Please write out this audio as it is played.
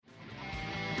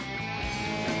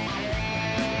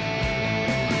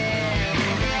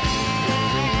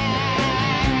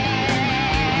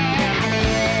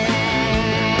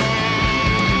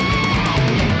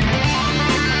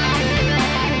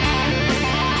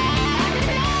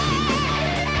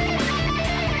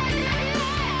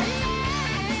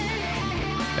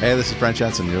Hey, this is Brent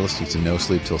Jensen. You're listening to No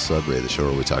Sleep Till Sudbury, the show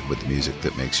where we talk about the music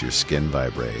that makes your skin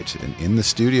vibrate. And in the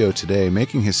studio today,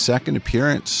 making his second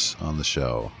appearance on the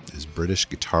show, is British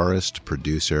guitarist,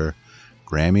 producer,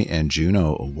 Grammy and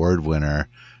Juno Award winner.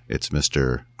 It's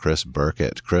Mr. Chris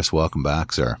Burkett. Chris, welcome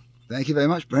back, sir. Thank you very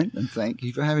much, Brent, and thank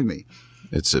you for having me.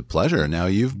 It's a pleasure. Now,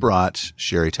 you've brought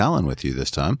Sherry Talon with you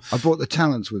this time. I brought the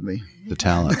talents with me. The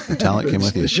talent. The talent came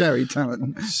with you. The Sherry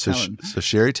Talon. So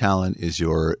Sherry Talon is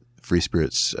your Free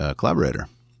Spirits collaborator.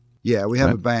 Yeah, we have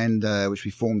a band which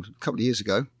we formed a couple of years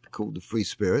ago called the Free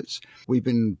Spirits. We've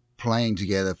been playing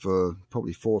together for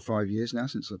probably 4 or 5 years now,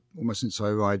 almost since I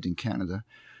arrived in Canada.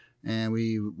 And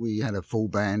we had a full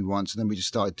band once, and then we just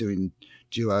started doing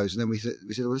duos. And then we said,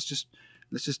 well, let's just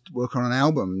work on an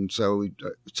album. So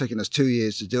it's taken us 2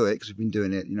 years to do it because we've been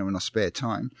doing it, in our spare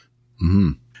time.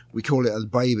 Mm-hmm. We call it a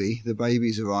baby. The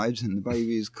baby's arrived, and the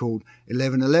baby is called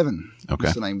 1111. Okay.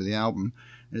 That's the name of the album.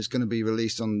 And it's going to be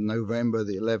released on November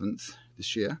the 11th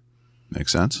this year.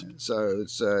 Makes sense. So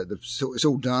it's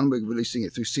all done. We're releasing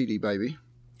it through CD Baby.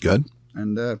 Good.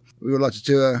 And we would like to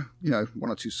do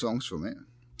one or two songs from it.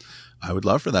 I would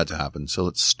love for that to happen. So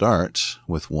let's start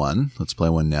with one. Let's play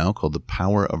one now called The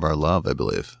Power of Our Love, I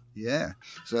believe. Yeah.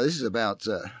 So this is about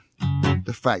the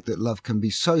fact that love can be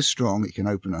so strong it can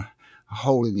open a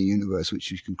hole in the universe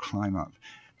which you can climb up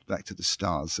back to the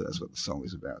stars. So that's what the song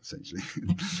is about, essentially.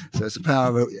 So it's the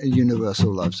power of a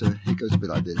universal love. So it goes a bit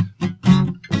like this.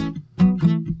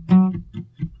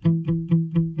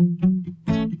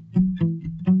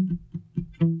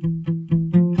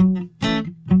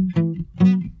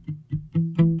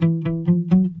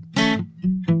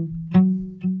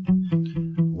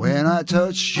 When I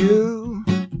touch you,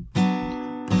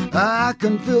 I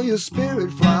can feel your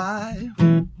spirit fly.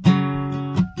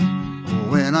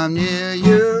 When I'm near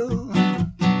you,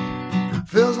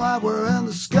 feels like we're in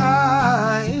the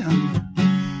sky.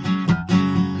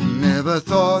 Never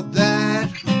thought that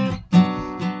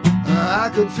I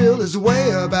could feel this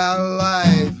way about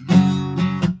life.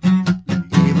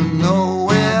 Even though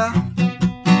we're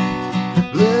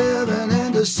living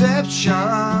in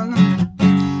deception,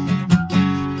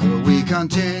 we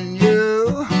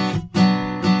continue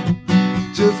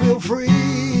to feel free.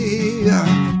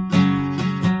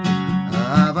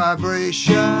 Our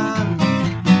vibration,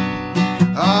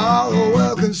 all the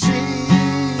world can see.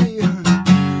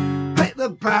 Hey,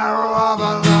 the power of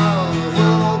our love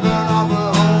will open up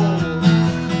a hole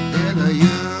in the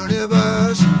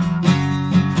universe.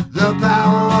 The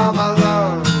power of our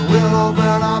love will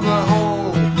open up a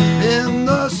hole in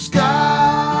the sky.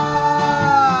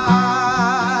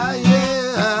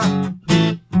 Yeah.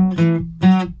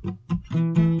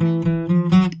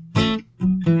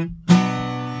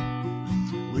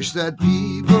 Wish that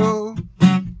people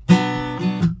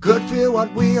could feel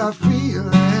what we are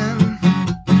feeling.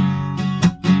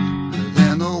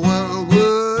 Then the world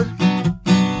would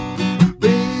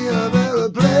be a better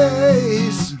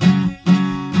place.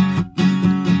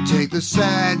 Take the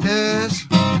sadness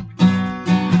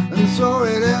and throw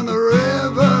it in the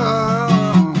river.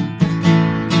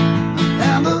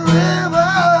 And the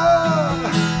river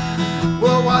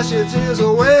will wash your tears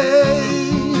away.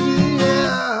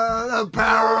 The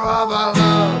power of our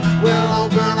love will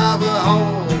open up a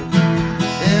hole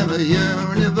in the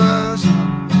universe.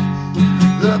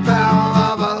 The power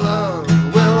of our love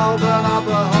will open up a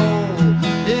hole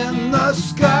in the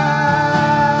sky.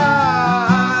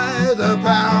 The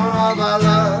power of our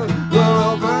love will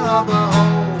open up a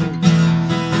hole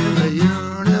in the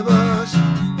universe.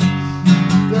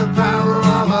 The power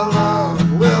of our love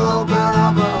will open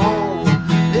up a hole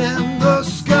in the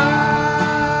sky.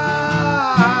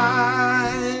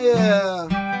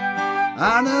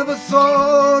 I never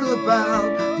thought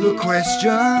about the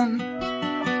question,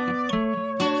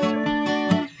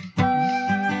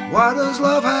 why does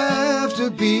love have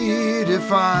to be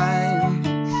defined?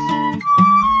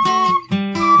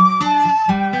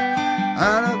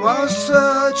 And I was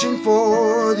searching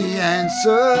for the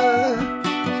answer.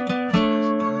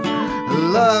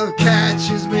 Love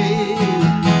catches me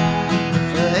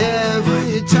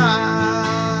every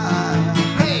time.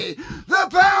 Hey, the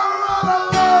power of our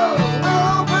love will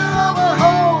open up a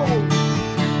hole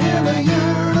in the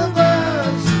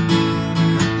universe.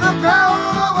 The power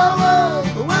of our love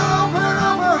will open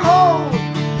up a hole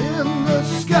in the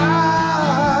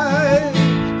sky.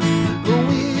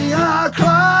 We are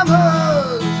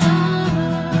climbers.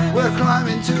 We're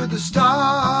climbing to the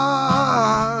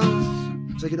stars.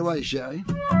 Take it away, Sherry.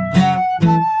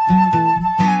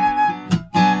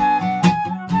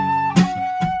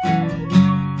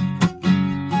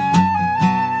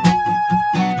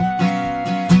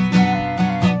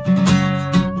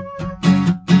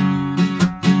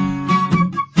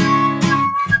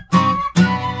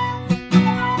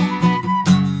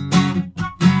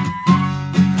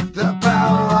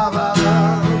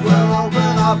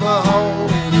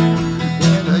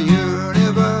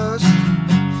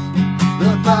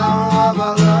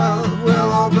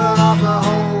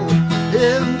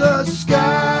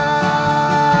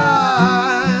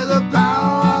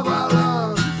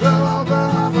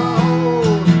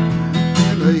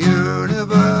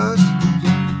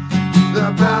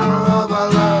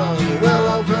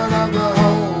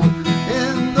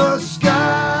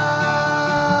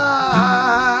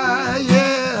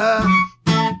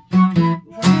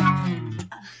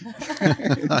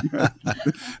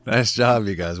 Nice job,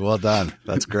 you guys. Well done.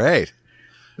 That's great.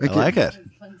 I like it.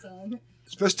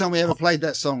 It's the first time we ever played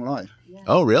that song live.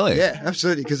 Oh, really? Yeah,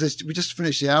 absolutely. Because we just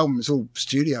finished the album. It's all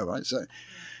studio, right? So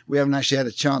we haven't actually had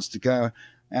a chance to go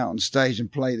out on stage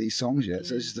and play these songs yet.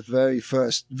 So this is the very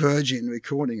first virgin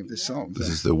recording of this song. This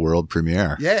is the world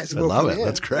premiere. Yeah, it's a I world love premiere. it.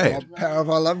 That's great. Power of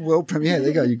Our Love world premiere. There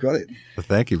you go. You got it. Well,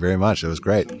 thank you very much. That was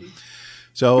great.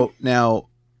 So now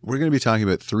we're going to be talking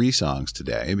about 3 songs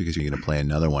today because you're going to play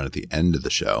another one at the end of the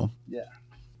show. Yeah.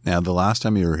 Now, the last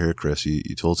time you were here, Chris,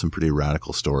 you told some pretty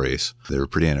radical stories. They were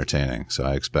pretty entertaining. So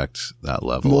I expect that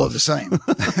level More of the same.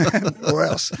 Or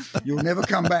else you'll never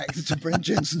come back to Brent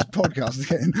Jensen's podcast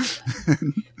again.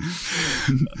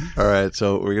 All right.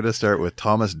 So we're going to start with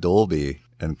Thomas Dolby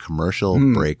and Commercial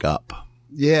Breakup.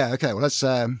 Yeah. Okay. Well, that's,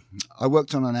 I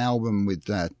worked on an album with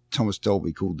Thomas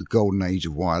Dolby called The Golden Age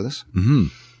of Wireless. Mm-hmm.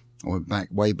 Or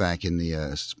way back in the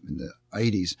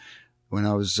 80s when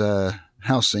I was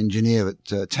house engineer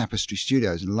at Tapestry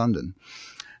Studios in London.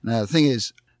 Now, the thing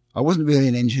is, I wasn't really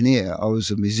an engineer. I was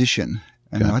a musician,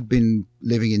 and I'd been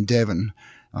living in Devon.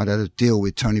 I'd had a deal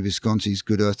with Tony Visconti's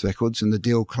Good Earth Records, and the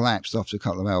deal collapsed after a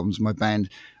couple of albums. My band,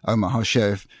 Omaha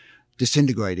Sheriff,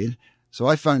 disintegrated. So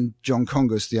I phoned John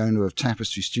Congress, the owner of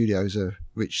Tapestry Studios, a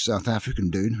rich South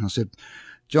African dude. And I said,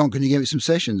 John, can you give me some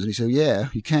sessions? And he said, yeah,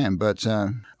 you can. But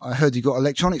I heard you got an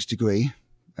electronics degree,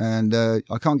 and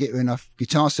I can't get you enough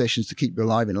guitar sessions to keep you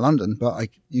alive in London, but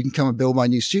you can come and build my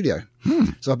new studio.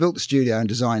 So I built the studio and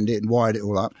designed it and wired it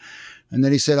all up. And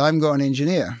then he said, I haven't got an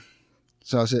engineer.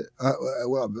 So I said,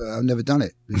 well, I've never done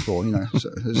it before, so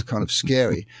it was kind of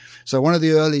scary. So one of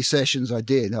the early sessions I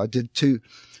did 2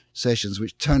 sessions,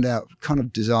 which turned out kind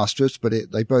of disastrous, but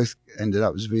they both ended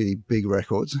up as really big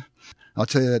records. I'll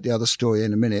tell you the other story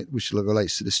in a minute, which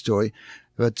relates to this story.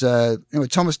 But anyway,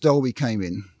 Thomas Dolby came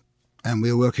in, and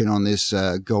we were working on this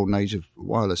golden age of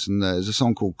wireless, and there's a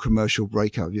song called Commercial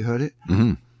Breakup. Have you heard it?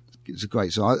 Mm-hmm. It's a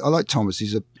great song. I like Thomas.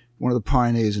 He's one of the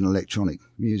pioneers in electronic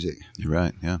music. You're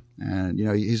right, yeah. And,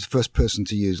 he's the first person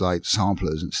to use, like,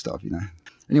 samplers and stuff,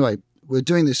 Anyway, we're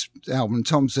doing this album, and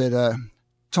Tom said,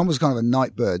 Tom was kind of a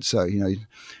night bird, so,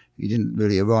 he didn't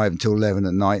really arrive until 11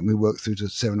 at night, and we worked through to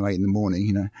 7 or 8 in the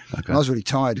morning, Okay. And I was really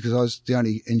tired because I was the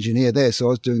only engineer there, so I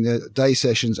was doing the day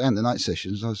sessions and the night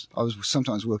sessions. I was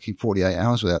sometimes working 48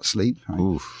 hours without sleep. Right?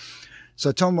 Oof.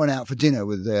 So Tom went out for dinner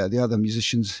with the other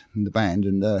musicians in the band,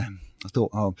 and I thought,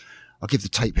 I'll give the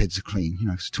tape heads a clean.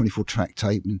 It's a 24-track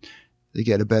tape, and they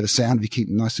get a better sound if you keep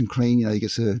them nice and clean. You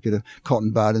get a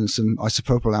cotton bud and some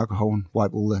isopropyl alcohol and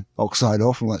wipe all the oxide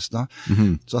off and all that stuff.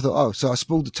 Mm-hmm. So I thought, so I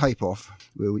spooled the tape off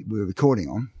where we were recording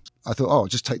on. I thought, I'll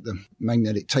just take the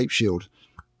magnetic tape shield,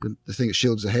 the thing that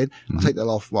shields the head. Mm-hmm. I'll take that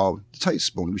off while the tape's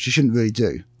spooling, which you shouldn't really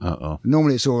do. Uh-oh.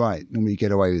 Normally it's all right. Normally you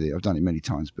get away with it. I've done it many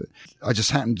times, but I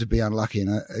just happened to be unlucky,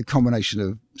 and a combination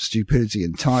of stupidity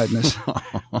and tiredness.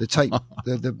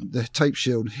 The tape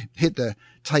shield hit the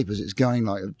tape as it's going,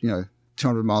 like,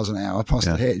 200 miles an hour past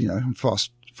the head, and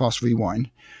fast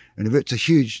rewind. And it ripped a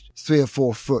huge 3 or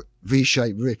 4 foot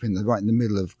V-shaped rip right in the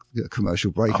middle of the Commercial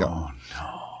Breakup. Oh,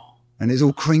 no. And it's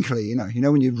all crinkly,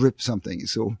 when you rip something,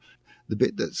 it's all the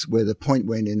bit that's where the point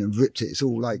went in and ripped it. It's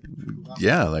all like,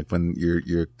 yeah, like when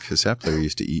your cassette player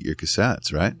used to eat your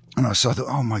cassettes, right? And so I thought,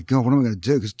 oh my God, what am I going to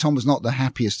do? Because Tom was not the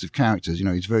happiest of characters.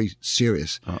 He's very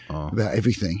serious about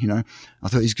everything. I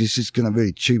thought he's just going to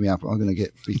really chew me up. I'm going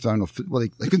to be thrown off. Well,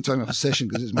 they couldn't throw me off a session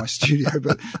because it's my studio,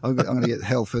 but I'm going to get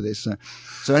hell for this.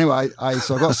 So anyway, I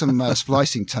got some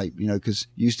splicing tape, because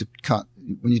you used to cut,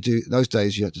 when you do, those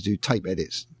days you had to do tape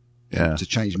edits. Yeah. To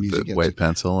change music. The white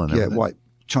pencil and everything. Yeah, white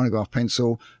Chronograph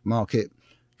pencil, mark it,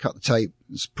 cut the tape,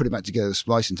 put it back together with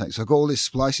splicing tape. So I got all this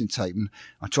splicing tape, and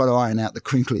I try to iron out the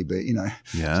crinkly bit,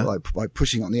 Yeah. So by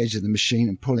pushing on the edge of the machine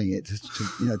and pulling it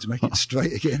to make it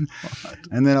straight again.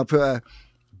 And then I put a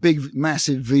big,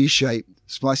 massive V-shaped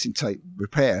splicing tape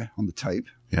repair on the tape.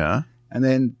 Yeah. And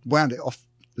then wound it off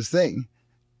the thing.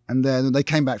 And then they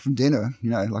came back from dinner,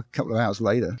 like a couple of hours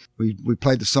later. We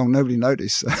played the song. Nobody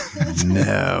noticed.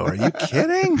 No, are you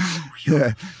kidding?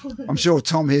 Yeah. I'm sure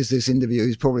Tom hears this interview.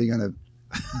 He's probably going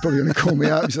to call me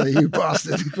up and say, you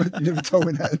bastard. You never told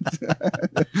me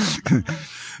that.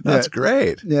 That's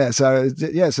great. Yeah. So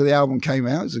the album came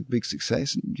out. It was a big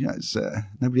success. And,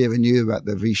 nobody ever knew about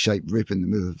the V-shaped rip in the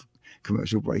middle of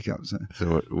Commercial Breakup.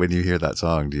 So when you hear that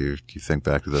song, do you think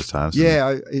back to those times?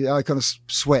 Yeah, I kind of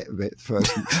sweat a bit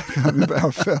first. I can't remember how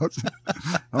I felt.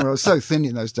 I was so thin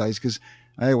in those days because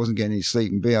A, I wasn't getting any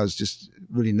sleep, and B, I was just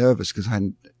really nervous because I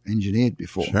hadn't engineered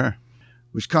before. Sure.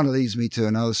 Which kind of leads me to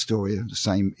another story of the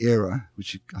same era,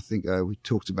 which I think we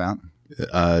talked about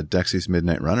Dexy's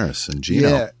Midnight Runners and Gino.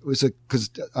 Yeah, it was because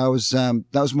I was that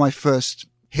was my first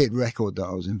hit record that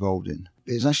I was involved in.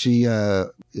 It's actually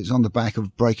it's on the back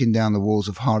of Breaking Down the Walls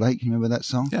of Heartache. You remember that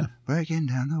song? Yeah. Breaking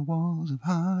down the walls of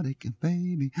heartache, and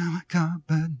baby, I'm a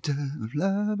carpenter of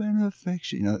love and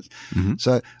affection. You know,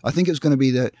 so I think it was going to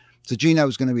be so Gino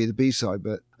was going to be the B-side,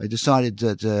 but I decided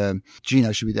that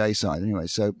Gino should be the A-side anyway.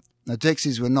 So now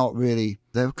Dexys were not really,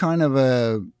 they were kind of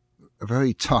a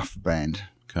very tough band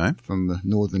from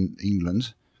northern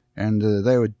England. And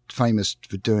they were famous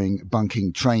for doing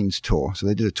Bunking Trains tour. So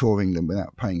they did a tour of England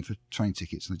without paying for train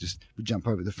tickets. And they just would jump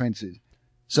over the fences.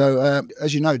 So,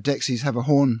 as you know, Dexys have a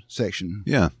horn section.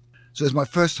 Yeah. So it was my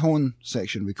first horn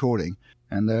section recording.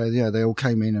 And, they all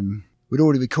came in and we'd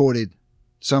already recorded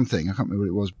something. I can't remember what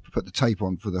it was. Put the tape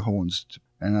on for the horns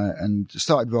and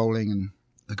started rolling and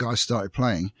the guys started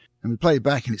playing. And we played it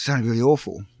back and it sounded really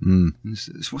awful. And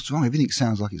it's, what's wrong? Everything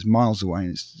sounds like it's miles away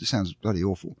and it sounds bloody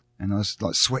awful. And I was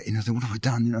like sweating. I thought, what have I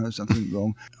done? You know, something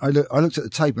wrong. I looked at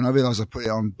the tape and I realized I put it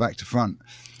on back to front.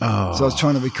 Oh. So I was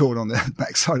trying to record on the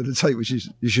back side of the tape, which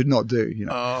you should not do, you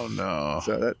know. Oh, no.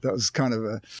 So that was kind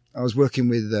of I was working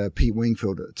with Pete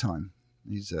Wingfield at the time.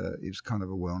 He was kind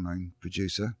of a well-known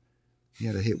producer. He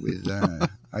had a hit with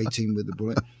 18 with the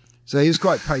Bullet. So he was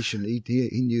quite patient.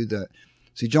 He knew that.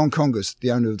 See, John Congus,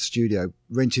 the owner of the studio,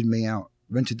 rented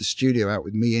the studio out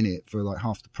with me in it for like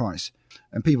half the price.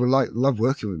 And people love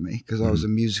working with me because I was a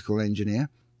musical engineer.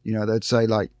 You know, they'd say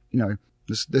like, you know,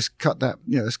 let's cut that,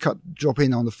 you know, drop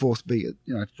in on the fourth beat of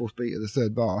the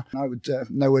third bar. And I would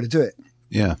know where to do it.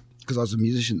 Yeah. Because I was a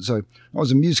musician. So I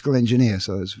was a musical engineer.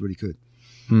 So it was really good.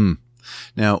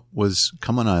 Now, was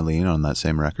Come On Eileen on that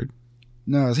same record?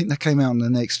 No, I think that came out on the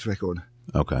next record.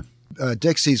 Okay.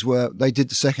 Dexys they did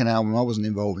the second album. I wasn't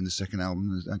involved in the second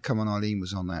album. Come On Eileen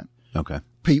was on that. Okay.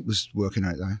 Pete was working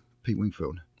on it though, Pete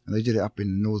Wingfield. And they did it up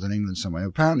in northern England somewhere.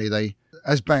 Apparently they,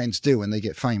 as bands do when they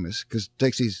get famous, because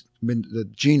Dexys,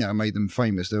 Gino made them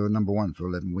famous. They were number one for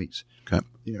 11 weeks. Okay.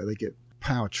 You know, they get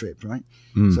power trip, right?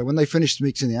 So when they finished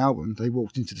mixing the album, they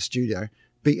walked into the studio,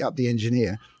 beat up the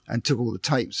engineer and took all the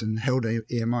tapes and held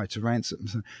EMI to ransom.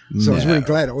 So I was really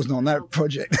glad I wasn't on that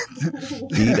project.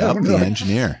 Beat up the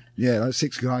engineer. Yeah, like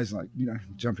 6 guys, like, you know,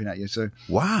 jumping at you. So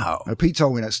wow. Pete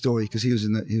told me that story because he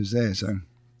was there. So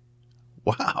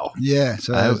wow. Yeah.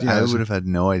 So I would have had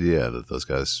no idea that those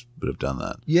guys would have done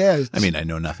that. Yeah. I mean, I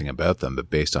know nothing about them, but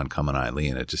based on Come On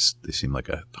Eileen, they seem like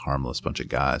a harmless bunch of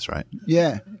guys, right?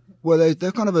 Yeah. Well,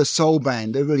 they're kind of a soul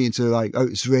band. They're really into like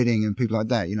Otis Redding and people like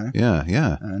that, you know? Yeah,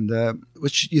 yeah. And,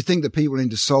 which you think that people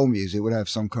into soul music would have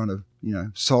some kind of, you know,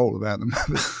 soul about them.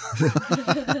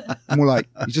 More like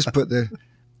you just put the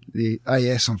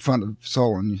AS on front of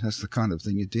soul and that's the kind of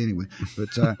thing you're dealing with.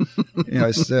 But, you know,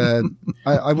 it's,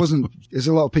 I wasn't, there's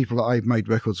a lot of people that I made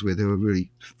records with who were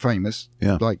really famous.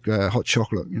 Yeah. Like, Hot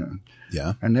Chocolate, you know?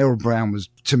 Yeah. And Errol Brown was,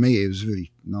 to me, it was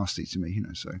really nasty to me, you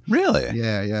know, so. Really?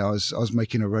 Yeah. I was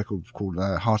making a record called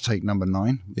Heartache No.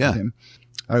 9 yeah. with him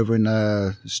over in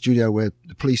a studio where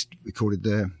the Police recorded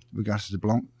their Regatta de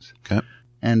Blanc. Okay.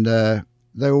 And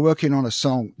they were working on this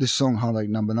song, Heartache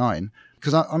No. 9,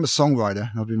 because I'm a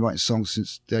songwriter. I've been writing songs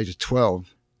since the age of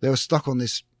 12. They were stuck on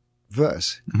this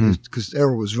verse because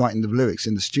Errol was writing the lyrics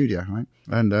in the studio, right?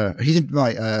 And he didn't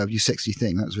write You Sexy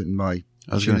Thing. That was written by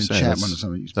Julian Chapman or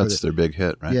something. That's their big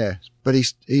hit, right? Yeah, but he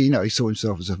saw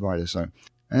himself as a writer. So,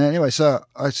 and anyway, so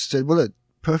I said, well,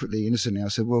 perfectly innocently, I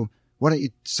said, well, why don't you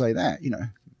say that, you know,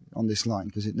 on this line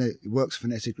because it works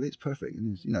phonetically, it's perfect.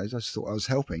 And you know, I just thought I was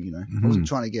helping. You know, I wasn't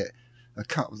trying to get a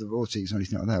cut of the royalties or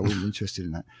anything like that. I wasn't interested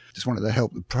in that. Just wanted to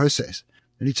help the process.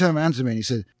 And he turned around to me and he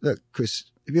said, "Look, Chris,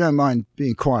 if you don't mind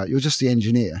being quiet, you're just the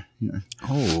engineer, you know."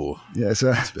 Oh, yeah.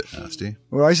 So that's a bit nasty.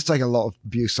 Well, I used to take a lot of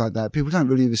abuse like that. People don't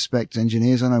really respect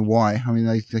engineers. I don't know why. I mean,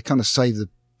 they kind of save the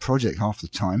project half the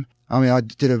time. I mean, I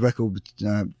did a record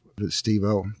with Steve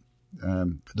Earle,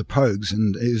 the Pogues,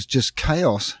 and it was just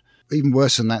chaos. Even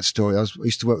worse than that story, I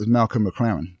used to work with Malcolm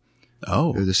McLaren.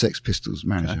 Oh. Who was the Sex Pistols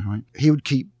manager, right? He would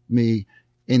keep me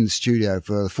in the studio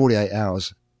for 48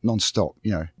 hours non-stop,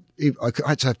 you know. I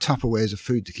had to have Tupperwares of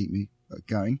food to keep me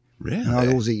going. Really? And I was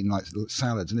always eating like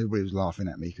salads and everybody was laughing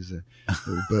at me because they're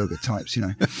all burger types, you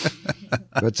know.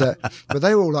 But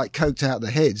they were all like coked out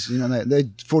their heads, you know.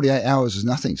 They 48 hours was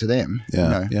nothing to them. Yeah, you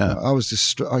know? yeah. I was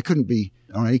just, I couldn't be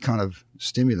on any kind of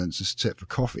stimulants except for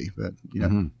coffee, but you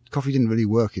know, coffee didn't really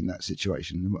work in that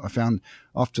situation. I found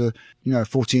after,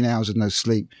 14 hours of no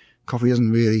sleep, coffee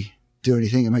doesn't really do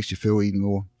anything. It makes you feel even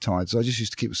more tired. So I just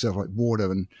used to keep myself like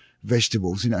water and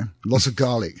vegetables, lots of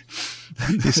garlic.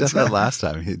 You said that last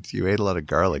time. You ate a lot of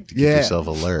garlic to keep yourself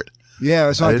alert. Yeah,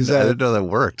 it's I right. didn't know that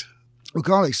worked. Well,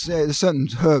 garlic's, there's certain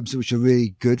herbs which are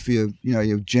really good for your,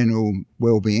 your general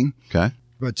well-being. Okay.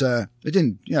 But it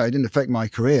didn't affect my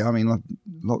career. I mean,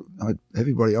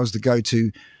 everybody, I was the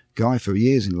go-to guy for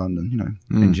years in London,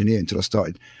 engineer until I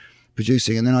started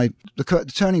producing. And then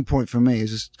the turning point for me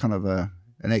is just kind of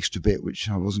an extra bit, which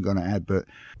I wasn't going to add, but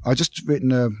I just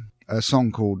written a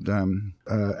song called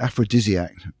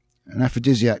Aphrodisiac. And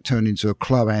Aphrodisiac turned into a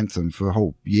club anthem for a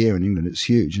whole year in England. It's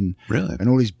huge. And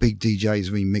all these big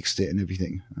DJs remixed it and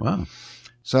everything. Wow.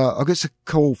 So I get a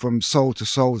call from Soul to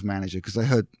Soul's manager because they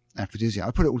heard Aphrodisiac.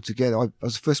 I put it all together. I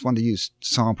was the first one to use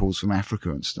samples from Africa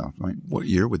and stuff, right? What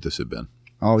year would this have been?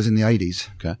 I was in the 80s.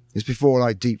 Okay. It's before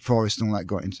like Deep Forest and all that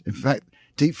got in. In fact,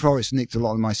 Deep Forest nicked a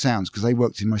lot of my sounds because they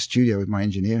worked in my studio with my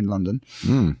engineer in London.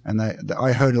 And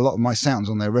I heard a lot of my sounds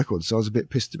on their records. So I was a bit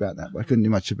pissed about that, but I couldn't do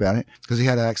much about it because he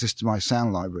had access to my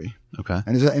sound library. Okay.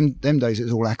 And in them days, it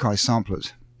was all Akai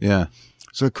samplers. Yeah.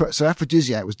 So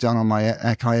Aphrodisiac was done on my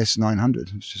Akai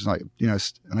S900. It's just like, an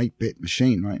 8-bit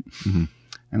machine, right? Mm-hmm.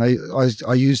 And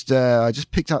I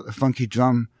just picked up the funky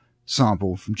drum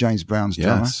sample from James Brown's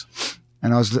drummer.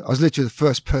 And I was literally the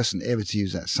first person ever to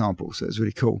use that sample. So it was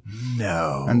really cool.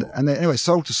 No. And then anyway,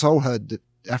 Soul to Soul heard the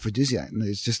Aphrodisiac, and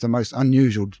it's just the most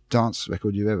unusual dance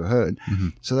record you've ever heard. Mm-hmm.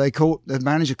 So the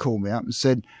manager called me up and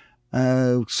said,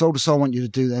 Soul to Soul want you to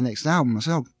do their next album. I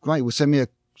said, oh, great. Well, send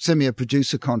me a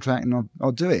producer contract and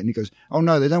I'll do it. And he goes, oh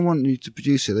no, they don't want you to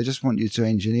produce it. They just want you to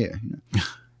engineer.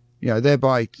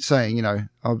 Thereby saying,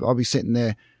 I'll be sitting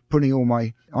there putting all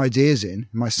my ideas in,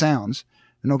 my sounds,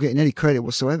 and not getting any credit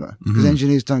whatsoever because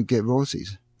engineers don't get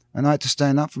royalties. And I had to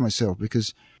stand up for myself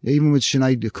because even with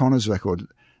Sinead O'Connor's record,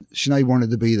 Sinead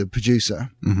wanted to be the producer.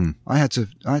 Mm-hmm. I had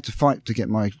to fight to get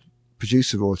my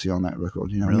producer royalty on that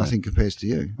record. Really? Nothing compares to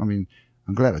you. I mean,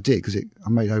 I'm glad I did because I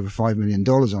made over $5 million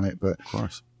on it. But, of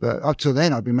course. But up till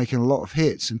then, I'd been making a lot of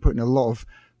hits and putting a lot of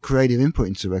creative input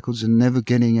into records and never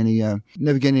getting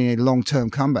any long-term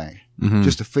comeback,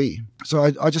 just a fee.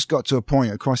 So I just got to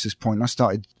a crisis point, and I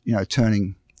started,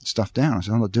 turning stuff down. I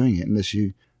said, I'm not doing it unless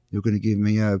you're going to give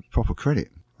me proper credit.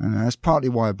 And that's partly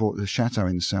why I bought the chateau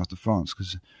in the south of France,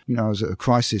 because, I was at a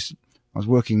crisis. I was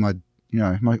working my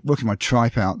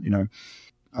tripe out,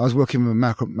 I was working with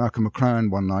Malcolm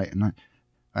McLaren one night,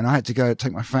 and I had to go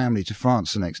take my family to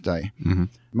France the next day. Mm-hmm.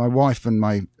 My wife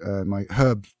and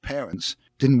her parents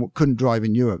couldn't drive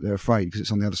in Europe. They're afraid because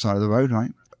it's on the other side of the road, right?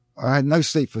 I had no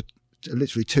sleep for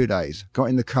literally 2 days. Got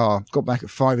in the car, got back at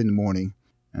 5 a.m,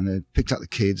 and they picked up the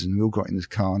kids, and we all got in the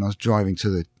car, and I was driving to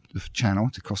the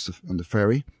channel to cross on the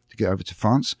ferry to get over to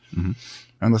France. Mm-hmm.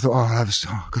 And I thought, I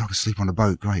can sleep on the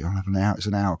boat. Great, I'll have an hour. It's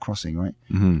an hour crossing, right?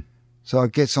 Mm-hmm. So I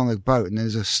get on the boat, and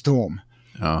there's a storm.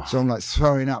 Oh. So I'm like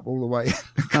throwing up all the way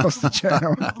across the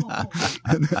channel.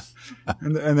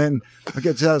 and then I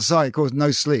get to the other side, of course, no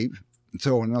sleep at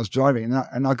all. And I was driving,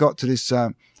 and I got to this,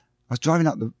 I was driving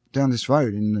down this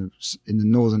road in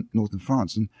the northern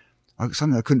France, and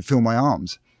suddenly I couldn't feel my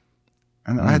arms.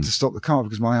 And I had to stop the car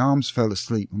because my arms fell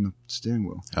asleep on the steering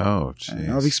wheel. Oh, jeez.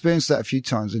 I've experienced that a few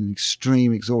times in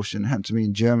extreme exhaustion. It happened to me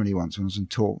in Germany once when I was on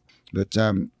tour. But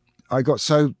I got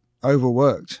so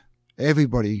overworked.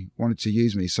 Everybody wanted to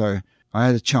use me. So I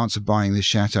had a chance of buying this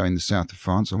chateau in the south of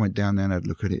France. I went down there and had a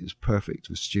look at it. It was perfect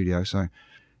for a studio. So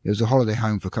it was a holiday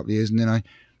home for a couple of years. And then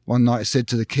one night I said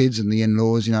to the kids and the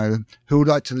in-laws, who would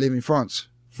like to live in France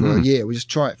for a year? We just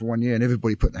try it for 1 year. And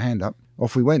everybody put their hand up.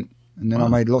 Off we went. And then I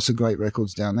made lots of great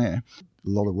records down there. A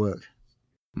lot of work.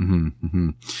 Mm-hmm, mm-hmm.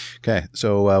 Okay,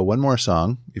 so one more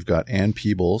song. You've got Ann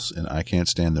Peebles and I Can't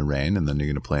Stand the Rain, and then you're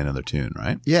going to play another tune,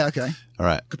 right? Yeah, okay. All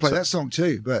right. Could play that song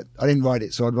too, but I didn't write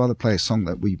it, so I'd rather play a song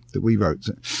that we wrote.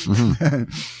 Mm-hmm.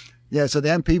 Yeah, so the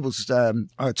Ann Peebles,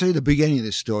 I'll tell you the beginning of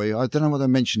this story. I don't know whether I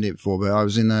mentioned it before, but I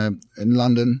was in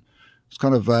London. I was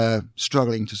kind of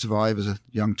struggling to survive as a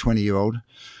young 20-year-old.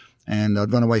 And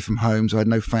I'd run away from home, so I had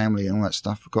no family and all that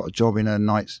stuff. I got a job in a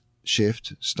night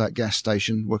shift, gas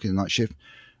station, working the night shift.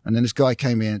 And then this guy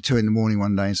came in at 2 a.m.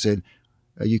 one day and said,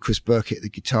 are you Chris Burkett, the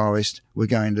guitarist? We're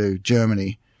going to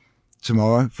Germany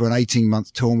tomorrow for an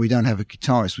 18-month tour, and we don't have a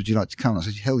guitarist. Would you like to come? And I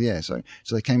said, hell yeah. So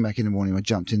they came back in the morning. I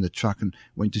jumped in the truck and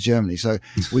went to Germany. So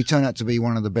we turned out to be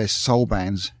one of the best soul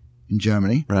bands in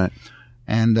Germany. Right.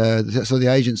 And so the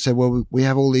agent said, well, we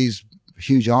have all these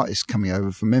huge artists coming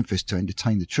over from Memphis to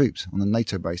entertain the troops on a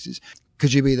NATO basis.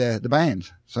 Could you be the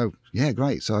band? So yeah,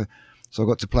 great. So I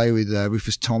got to play with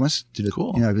Rufus Thomas. Did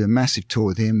a massive tour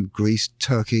with him, Greece,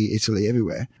 Turkey, Italy,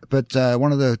 everywhere. But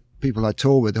one of the people I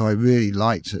toured with who I really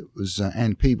liked was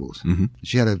Ann Peebles. Mm-hmm.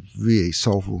 She had a really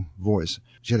soulful voice.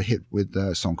 She had a hit with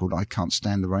a song called I Can't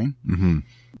Stand the Rain. Mm-hmm.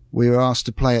 We were asked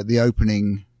to play at the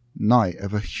opening night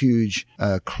of a huge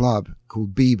club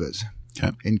called Bieber's.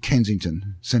 Okay. in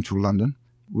Kensington, central London.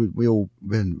 We all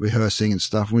been rehearsing and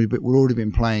stuff. We'd already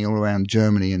been playing all around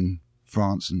Germany and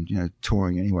France and,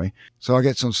 touring anyway. So I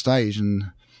get on stage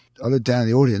and I look down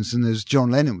the audience and there's John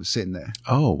Lennon was sitting there.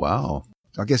 Oh, wow.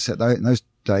 I guess in those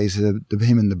days, him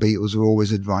and the Beatles were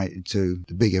always invited to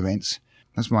the big events.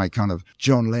 That's my kind of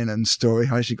John Lennon story.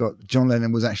 John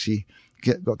Lennon was actually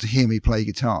got to hear me play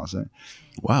guitar. So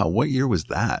Wow. What year was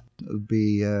that? it would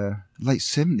be late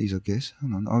 70s, I guess.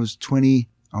 Hold on. I was 21,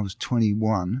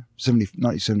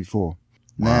 1974.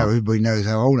 Now Wow. everybody knows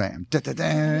how old I am.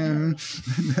 Da-da-da.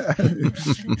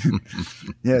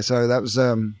 Yeah, so that was,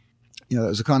 that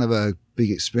was a kind of a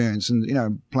big experience.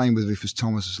 And, playing with Rufus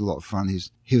Thomas was a lot of fun.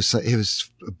 He was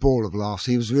a ball of laughs.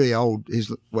 He was really old.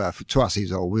 To us, he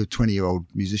was old. We were 20-year-old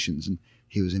musicians and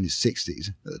he was in his 60s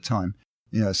at the time.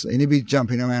 And he'd be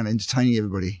jumping around, entertaining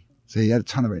everybody. So he had a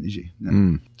ton of energy.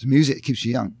 The music keeps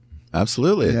you young.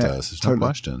 Absolutely, it Yeah, does. There's totally. no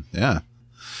question. Yeah.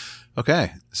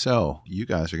 Okay, so you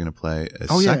guys are going to play a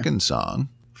Oh, yeah. second song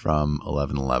from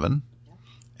 1111,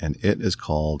 and it is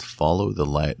called Follow the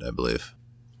Light, I believe.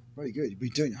 Very good. You've been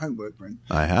doing homework, Brent.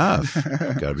 I have.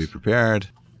 Got to be prepared.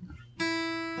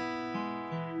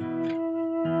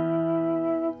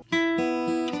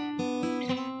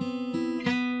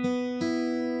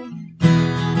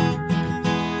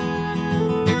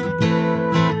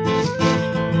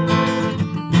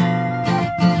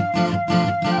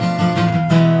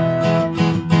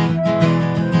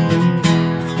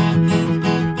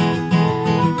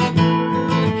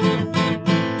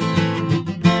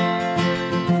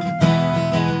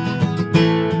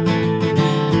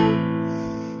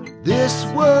 This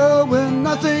world where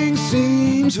nothing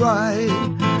seems right.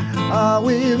 Are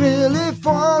we really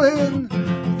falling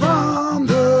from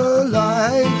the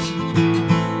light?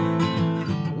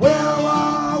 We're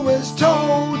always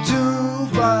told to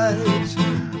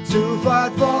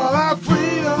fight for our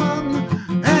freedom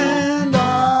and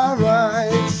our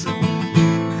rights.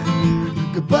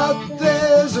 But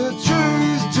there's a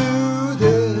truth to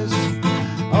this.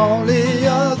 Only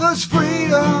others'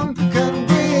 freedom can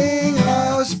bring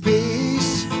us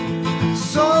peace.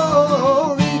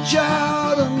 So reach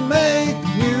out and make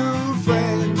new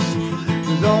friends.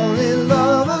 'Cause only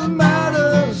love that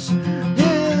matters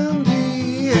in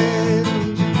the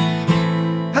end.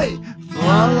 Hey,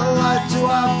 follow the light to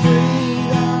our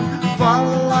freedom.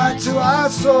 Follow the light to our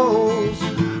souls.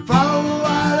 Follow the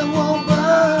light, it won't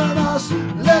burn us.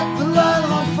 Let the light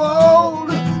unfold.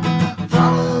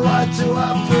 Follow the light to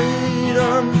our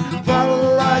freedom. Follow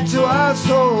the light to our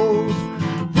souls.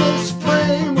 This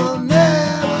flame will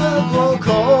never grow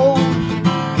cold.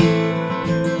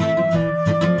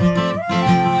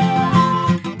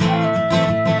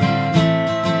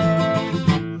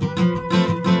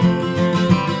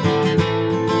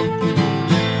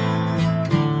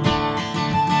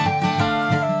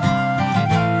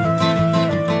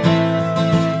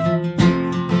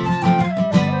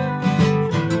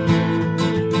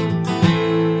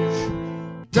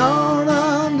 Don't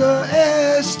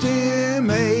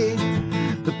underestimate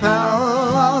the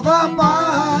power of our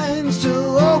minds to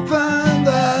open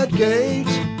that gate.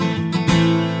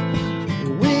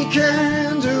 We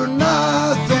can do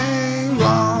nothing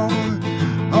wrong,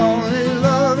 only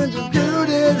love is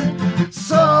included,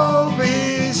 so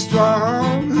be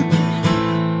strong.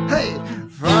 Hey,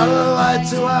 follow the light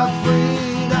to our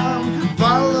freedom,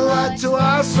 follow the light to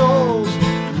our souls.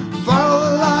 Follow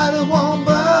the light, it won't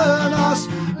burn us.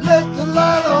 Let the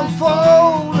light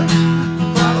unfold.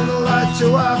 Follow the light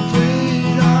to our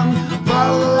freedom.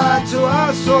 Follow the light to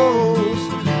our souls.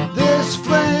 This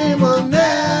flame will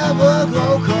never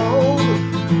grow cold.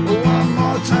 One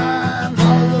more time.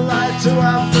 Follow the light to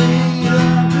our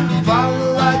freedom. Follow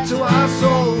the light to our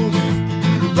souls.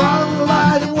 Follow the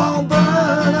light, it won't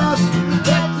burn us.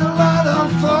 Let the light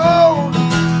unfold.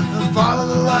 Follow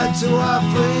the light to our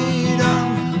freedom.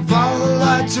 Follow the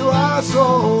light to our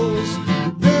souls.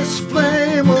 This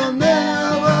flame will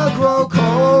never grow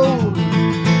cold.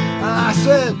 I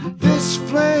said, this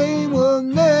flame will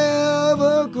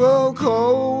never grow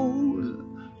cold.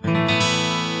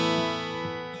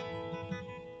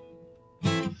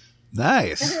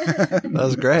 Nice. That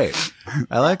was great.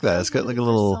 I like that. It's got like a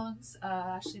little... songs.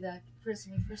 Actually, that first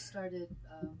when we first started,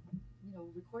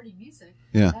 recording music.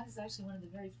 Yeah. That was actually one of the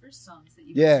very first songs that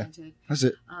you Yeah. presented. That's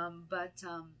it. But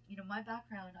my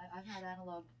background, I've had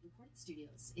analog recording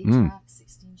studios, 8 Mm. track,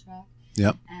 16 track.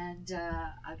 Yep. And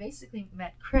I basically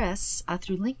met Chris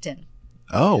through LinkedIn.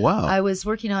 Oh, wow. I was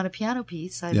working on a piano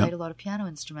piece. I Yeah. made a lot of piano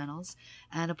instrumentals,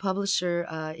 and a publisher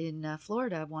in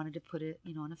Florida wanted to put it,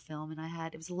 on a film, and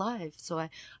it was live. So I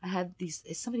had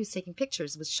somebody was taking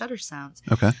pictures. It was shutter sounds.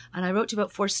 Okay. And I wrote to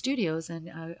about 4 studios, and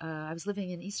I was living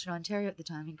in Eastern Ontario at the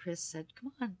time, and Chris said,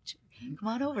 come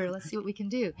on over, let's see what we can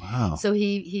do. Wow. So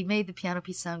he made the piano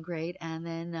piece sound great, and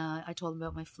then I told him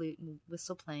about my flute and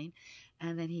whistle playing,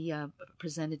 and then he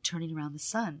presented Turning Around the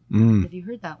Sun. Have you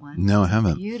heard that one? No, I It's a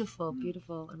haven't. Beautiful,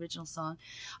 beautiful original song.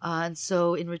 And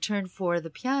so in return for the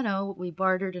piano, we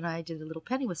bartered, and I did a little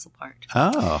penny whistle part.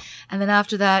 Oh, And then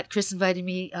after that, Chris invited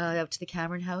me out to the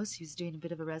Cameron House. He was doing a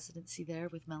bit of a residency there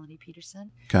with Melanie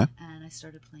Peterson. okay. And I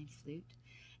started playing flute.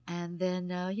 And then,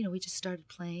 we just started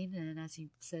playing, and as you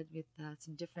said, with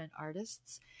some different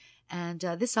artists. And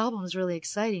this album is really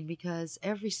exciting because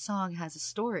every song has a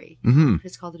story. Mm-hmm.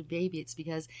 Chris called it a baby. It's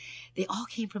because they all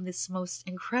came from this most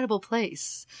incredible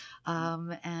place.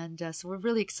 So we're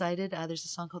really excited. There's a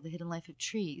song called The Hidden Life of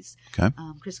Trees. Okay.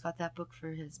 Chris got that book for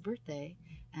his birthday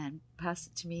and passed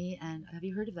it to me. And have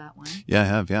you heard of that one? Yeah, I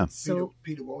have. Yeah. So,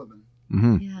 Peter Wolleman,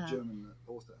 Mm-hmm. yeah. German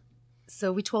author.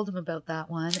 So we told him about that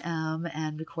one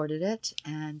and recorded it,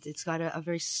 and it's got a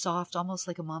very soft, almost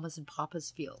like a Mamas and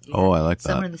Papas feel. Oh, I like that.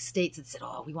 Someone in the States that said,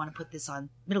 we want to put this on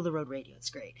middle of the road radio. It's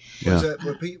great. Yeah.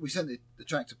 We sent the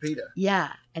track to Peter,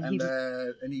 Yeah. And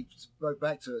and he wrote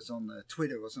back to us on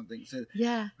Twitter or something. He said,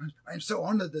 yeah. I'm so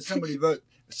honored that somebody wrote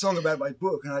a song about my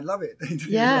book, and I love it.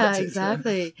 He Yeah, writes it, so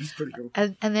exactly. it's pretty cool.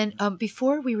 And then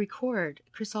before we record,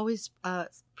 Chris always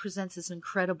presents this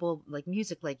incredible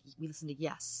music. Like we listen to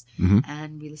Yes, Mhm.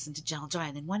 and we listen to Gentle Giant.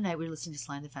 And then one night we were listening to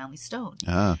Sly and the Family Stone.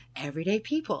 Ah, Everyday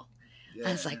People. Yeah.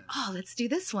 And it's like, let's do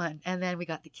this one. And then we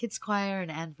got the kids choir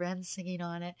and Anne Vren singing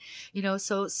on it.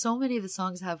 So many of the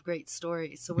songs have great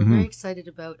stories. So we're very excited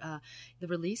about the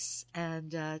release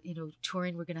and,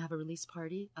 touring. We're going to have a release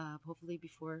party, hopefully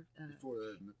before Before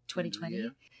the 2020. end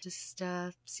of Just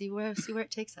see where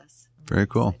it takes us. I'm Very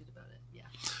cool. excited about it. Yeah.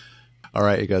 all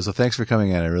right, you guys. Well, thanks for coming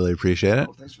in. I really appreciate it.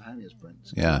 Oh, thanks for having us,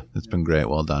 Brent. Yeah, it's been great.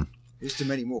 Well done. Here's to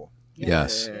many more.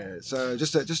 Yes. So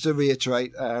just to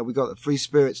reiterate, we got the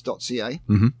freespirits.ca.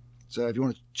 Mm-hmm. So if you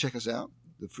want to check us out,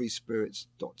 the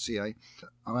freespirits.ca.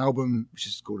 Our album, which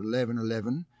is called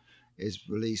 1111, is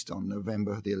released on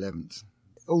November the 11th.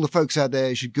 All the folks out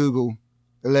there should Google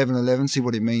 1111, see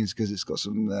what it means, because it's got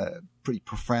some pretty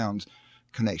profound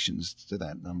connections to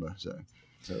that number. So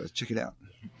check it out.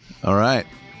 All right.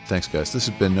 Thanks, guys. This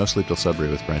has been No Sleep Till Sudbury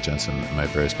with Brent Jensen and my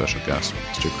very special guests,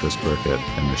 Mr. Chris Burkett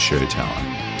and Miss Sherry Talon.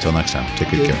 Until next time,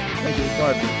 take good care. Thank you.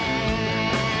 Bye.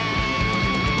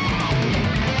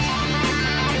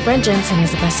 Brent Jensen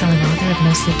is the best-selling author of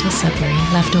No Sleep Till Sudbury,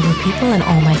 Leftover People, and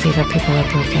All My Favorite People Are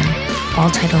Broken. All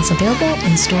titles available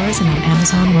in stores and on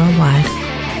Amazon worldwide.